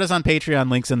can support us on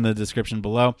Patreon. Links in the description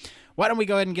below. Why don't we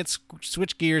go ahead and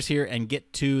switch gears here and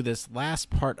get to this last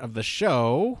part of the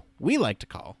show we like to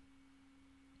call.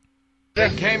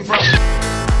 It came from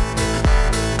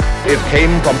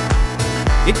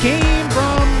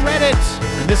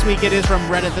Reddit. And this week it is from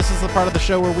Reddit. This is the part of the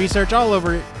show where we search all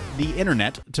over the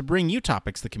internet to bring you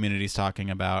topics the community's talking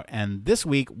about. And this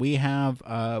week we have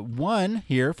one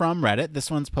here from Reddit. This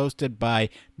one's posted by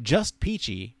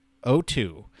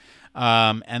JustPeachy02.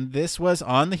 And this was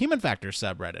on the Human Factors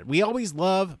subreddit. We always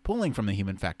love pulling from the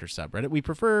Human Factors subreddit. We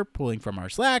prefer pulling from our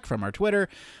Slack, from our Twitter.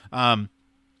 If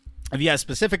you have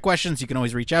specific questions, you can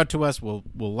always reach out to us. We'll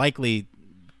likely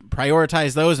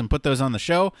prioritize those and put those on the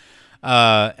show.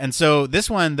 And so this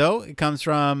one, though, it comes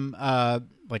from,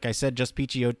 like I said,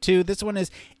 JustPeachy02. This one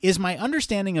is my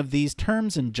understanding of these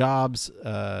terms and jobs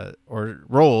or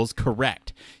roles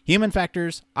correct? Human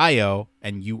factors, IO,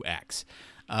 and UX.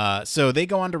 So they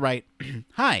go on to write,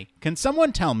 hi, can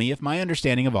someone tell me if my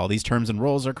understanding of all these terms and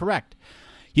roles are correct?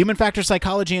 Human factor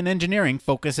psychology and engineering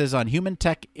focuses on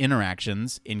human-tech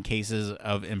interactions in cases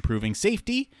of improving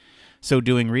safety, so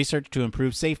doing research to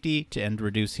improve safety and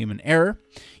reduce human error.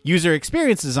 User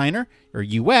experience designer, or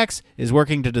UX, is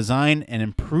working to design and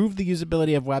improve the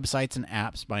usability of websites and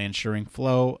apps by ensuring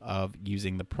flow of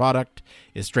using the product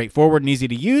is straightforward and easy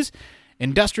to use.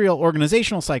 Industrial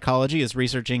organizational psychology is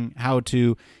researching how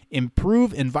to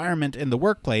improve environment in the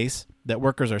workplace that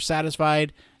workers are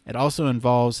satisfied. It also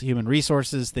involves human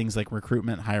resources, things like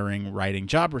recruitment, hiring, writing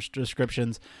job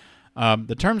descriptions.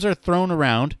 The terms are thrown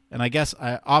around, and I guess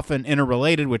often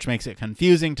interrelated, which makes it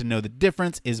confusing to know the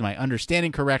difference. Is my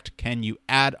understanding correct? Can you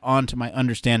add on to my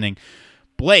understanding?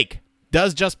 Blake,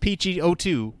 does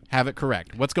JustPeachy02 have it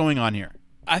correct? What's going on here?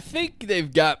 I think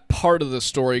they've got part of the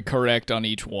story correct on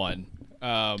each one.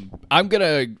 I want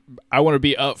to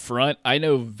be upfront. I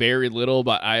know very little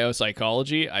about IO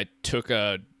psychology. I took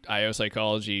a IO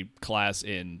psychology class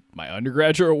in my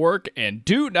undergraduate work and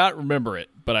do not remember it,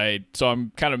 so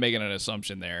I'm kind of making an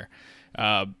assumption there.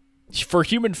 For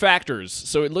human factors,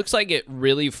 so it looks like it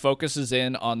really focuses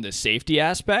in on the safety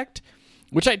aspect,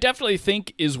 which I definitely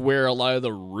think is where a lot of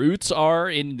the roots are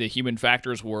in the human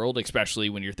factors world, especially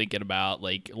when you're thinking about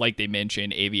like they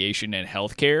mentioned, aviation and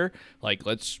healthcare. Like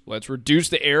let's reduce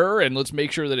the error and let's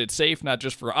make sure that it's safe, not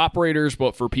just for operators,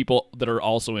 but for people that are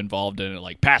also involved in it,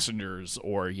 like passengers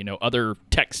or other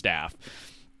tech staff.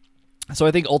 So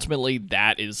I think ultimately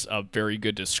that is a very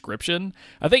good description.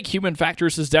 I think human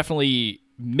factors is definitely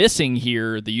missing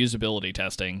here the usability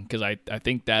testing, because I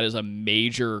think that is a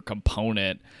major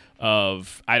component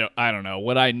of I don't know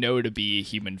what I know to be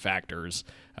human factors.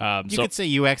 You could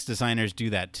say UX designers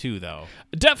do that too, though.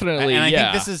 Definitely, and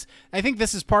yeah. I think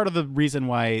this is part of the reason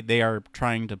why they are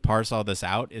trying to parse all this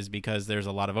out, is because there's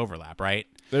a lot of overlap, right?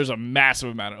 There's a massive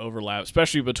amount of overlap,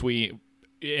 especially between,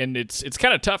 and it's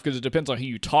kind of tough because it depends on who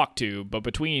you talk to, but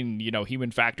between human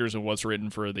factors and what's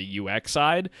written for the UX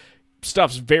side,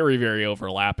 stuff's very, very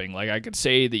overlapping. Like I could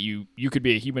say that you could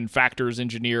be a human factors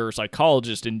engineer or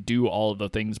psychologist and do all of the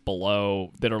things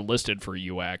below that are listed for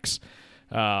UX.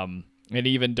 And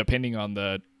even depending on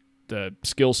the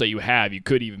skill set you have, you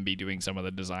could even be doing some of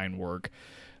the design work.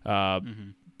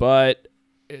 But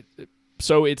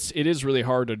so it is really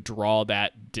hard to draw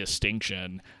that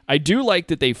distinction. I do like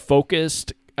that they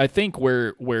focused. I think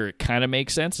where it kind of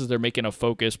makes sense is they're making a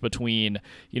focus between,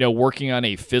 working on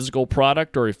a physical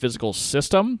product or a physical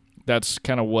system. That's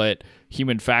kind of what,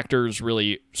 human factors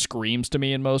really screams to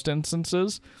me in most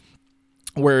instances.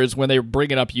 Whereas when they're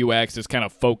bringing up UX, it's kind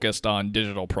of focused on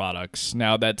digital products.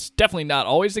 Now, that's definitely not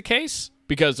always the case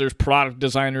because there's product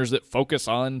designers that focus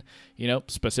on,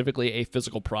 specifically a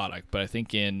physical product. But I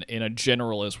think in a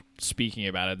generalist speaking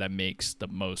about it, that makes the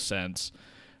most sense.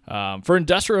 For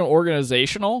industrial and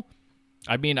organizational,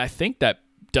 I mean, I think that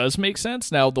does make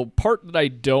sense. Now, the part that I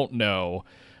don't know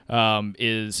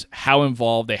is how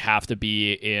involved they have to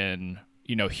be in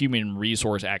human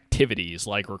resource activities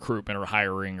like recruitment or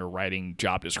hiring or writing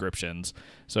job descriptions.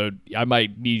 So I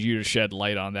might need you to shed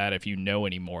light on that if you know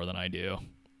any more than I do.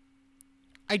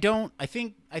 I don't. I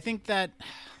think that,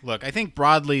 look, I think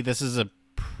broadly this is a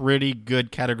pretty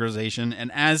good categorization.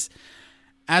 And as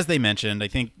they mentioned, I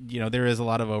think, there is a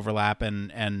lot of overlap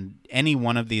and any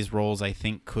one of these roles I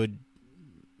think could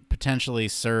potentially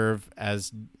serve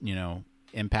as,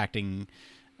 impacting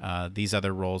these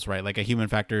other roles, right? Like a human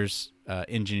factors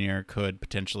engineer could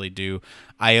potentially do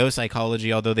IO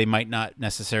psychology, although they might not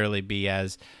necessarily be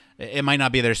it might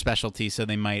not be their specialty, so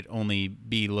they might only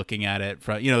be looking at it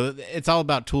from, it's all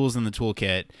about tools in the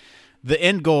toolkit. The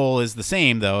end goal is the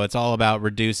same, though. It's all about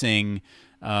reducing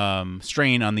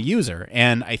strain on the user.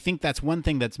 And I think that's one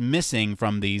thing that's missing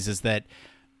from these is that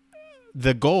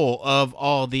the goal of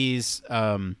all these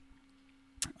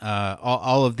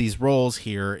all of these roles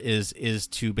here is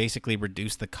to basically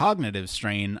reduce the cognitive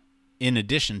strain in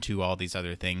addition to all these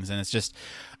other things. And it's just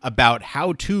about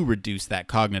how to reduce that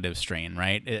cognitive strain,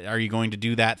 right? Are you going to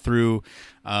do that through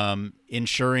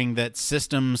ensuring that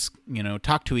systems,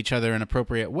 talk to each other in an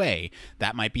appropriate way?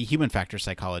 That might be human factor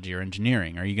psychology or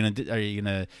engineering. Are you going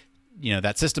to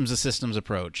that systems to systems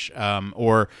approach,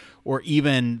 or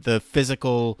even the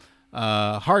physical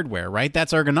hardware, right?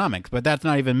 That's ergonomics, but that's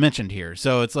not even mentioned here.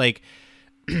 So it's like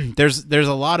there's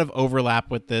a lot of overlap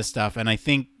with this stuff, and I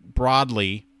think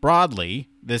broadly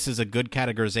this is a good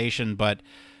categorization. But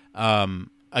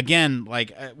again,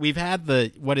 like we've had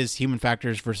the what is human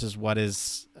factors versus what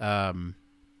is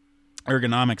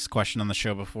ergonomics question on the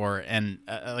show before, and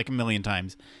like a million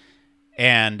times.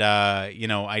 And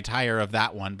I tire of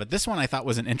that one, but this one I thought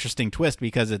was an interesting twist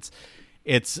because it's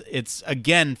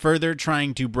again further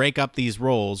trying to break up these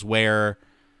roles where,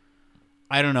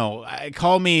 I don't know,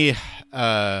 call me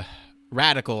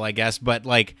radical, I guess, but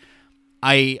like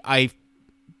I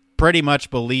pretty much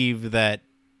believe that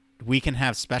we can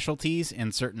have specialties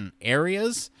in certain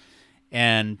areas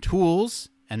and tools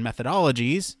and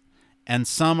methodologies, and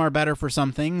some are better for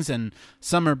some things and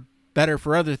some are better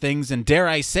for other things, and dare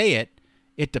I say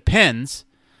it depends.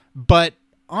 But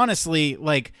honestly,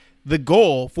 like, the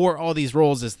goal for all these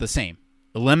roles is the same: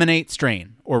 eliminate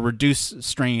strain or reduce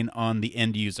strain on the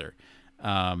end user.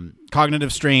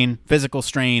 Cognitive strain, physical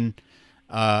strain,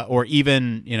 or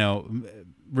even,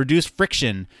 reduce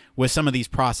friction with some of these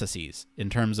processes in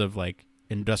terms of like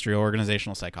industrial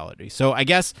organizational psychology. So I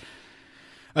guess,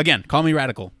 again, call me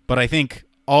radical, but I think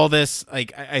all this,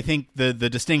 like, I think the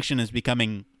distinction is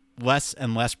becoming less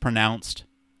and less pronounced.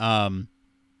 And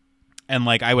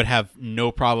like, I would have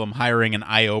no problem hiring an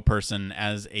IO person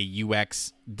as a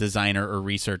UX designer or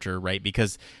researcher, right?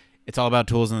 Because it's all about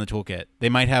tools in the toolkit. They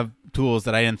might have tools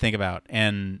that I didn't think about,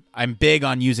 and I'm big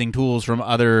on using tools from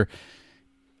other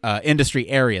industry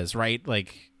areas, right?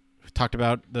 Like, we talked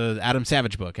about the Adam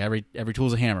Savage book, every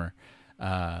tool's a hammer.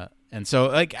 And so,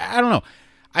 like, I don't know.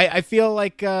 I feel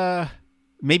like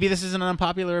maybe this is an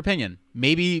unpopular opinion.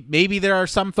 Maybe there are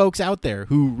some folks out there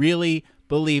who really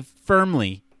believe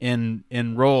firmly in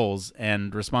roles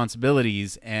and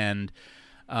responsibilities and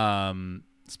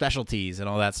specialties and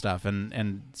all that stuff,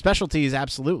 and specialties,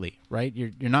 absolutely, right?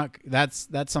 You're not, that's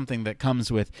something that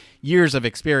comes with years of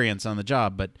experience on the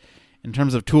job. But in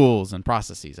terms of tools and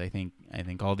processes, I think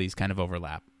all these kind of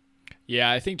overlap.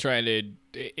 Yeah, I think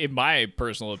in my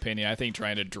personal opinion, I think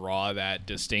trying to draw that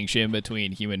distinction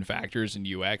between human factors and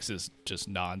UX is just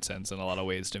nonsense in a lot of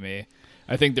ways to me.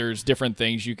 I think there's different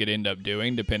things you could end up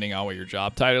doing depending on what your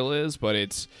job title is,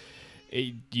 but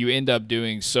you end up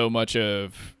doing so much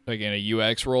of, again, a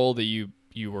UX role that you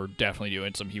were definitely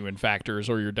doing some human factors,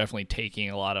 or you're definitely taking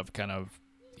a lot of kind of,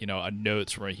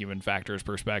 notes from a human factors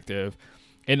perspective.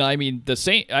 And I mean,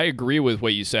 I agree with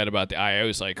what you said about the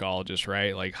IO psychologist,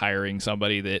 right? Like hiring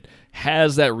somebody that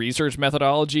has that research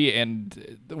methodology,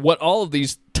 and what all of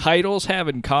these titles have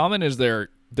in common is they're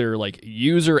like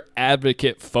user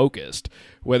advocate focused,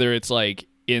 whether it's like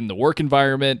in the work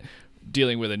environment,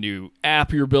 dealing with a new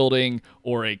app you're building,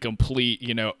 or a complete,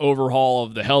 overhaul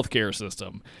of the healthcare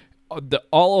system.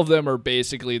 All of them are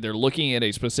basically, they're looking at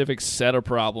a specific set of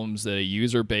problems that a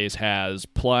user base has,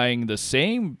 applying the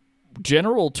same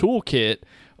general toolkit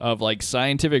of like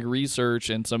scientific research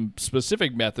and some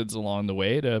specific methods along the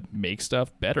way to make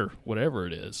stuff better, whatever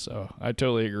it is. So I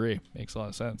totally agree. Makes a lot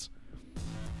of sense.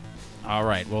 All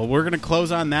right, well, we're going to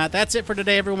close on that. That's it for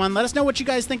today, everyone. Let us know what you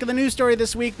guys think of the news story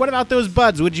this week. What about those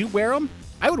buds? Would you wear them?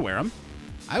 I would wear them.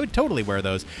 I would totally wear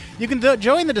those. You can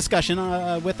join the discussion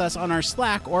with us on our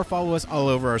Slack or follow us all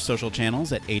over our social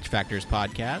channels at H Factors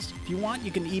Podcast. If you want,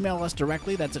 you can email us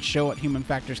directly. That's at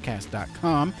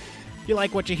show@humanfactorscast.com. If you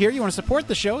like what you hear, you want to support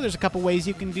the show, there's a couple ways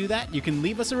you can do that. You can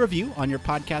leave us a review on your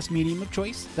podcast medium of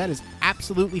choice. That is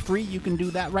absolutely free. You can do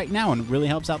that right now, and it really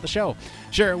helps out the show.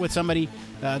 Share it with somebody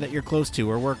that you're close to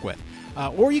or work with.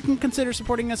 Or you can consider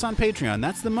supporting us on Patreon.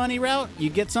 That's the money route. You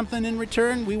get something in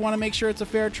return. We want to make sure it's a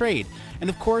fair trade. And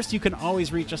of course, you can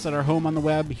always reach us at our home on the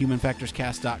web,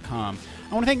 humanfactorscast.com.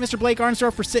 I want to thank Mr. Blake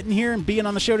Arnsdorf for sitting here and being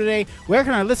on the show today. Where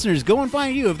can our listeners go and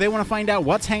find you if they want to find out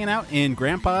what's hanging out in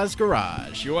Grandpa's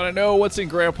garage? If you want to know what's in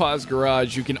Grandpa's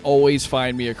garage, you can always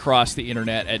find me across the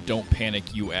internet at Don't Panic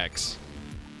UX.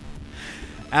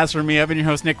 As for me, I've been your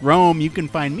host, Nick Rome. You can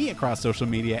find me across social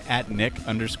media at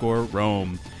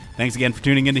Nick_Rome. Thanks again for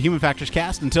tuning in to Human Factors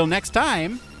Cast. Until next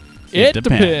time, it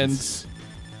depends.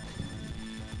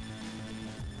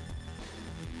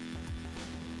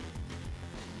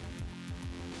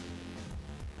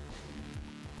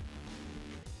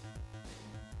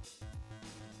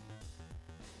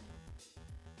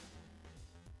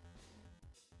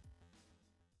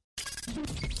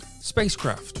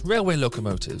 Spacecraft, railway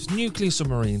locomotives, nuclear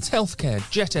submarines, healthcare,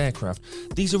 jet aircraft,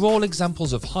 these are all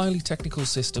examples of highly technical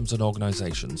systems and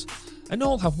organisations, and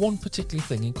all have one particular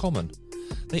thing in common.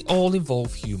 They all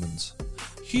involve humans.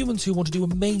 Humans who want to do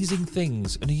amazing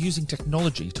things and are using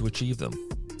technology to achieve them.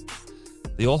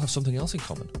 They all have something else in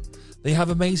common. They have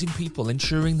amazing people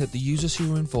ensuring that the users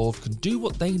who are involved can do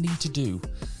what they need to do,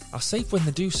 are safe when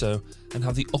they do so, and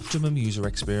have the optimum user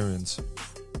experience.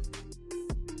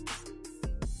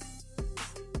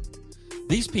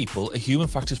 These people are Human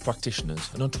Factors practitioners,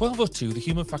 and on 1202, the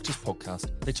Human Factors podcast,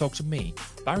 they talk to me,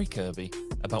 Barry Kirby,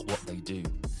 about what they do,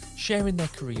 sharing their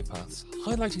career paths,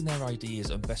 highlighting their ideas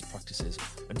and best practices,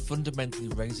 and fundamentally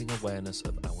raising awareness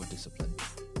of our discipline.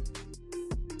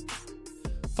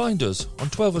 Find us on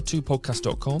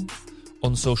 1202podcast.com,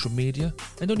 on social media,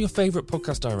 and on your favourite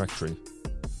podcast directory,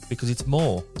 because it's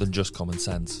more than just common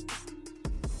sense.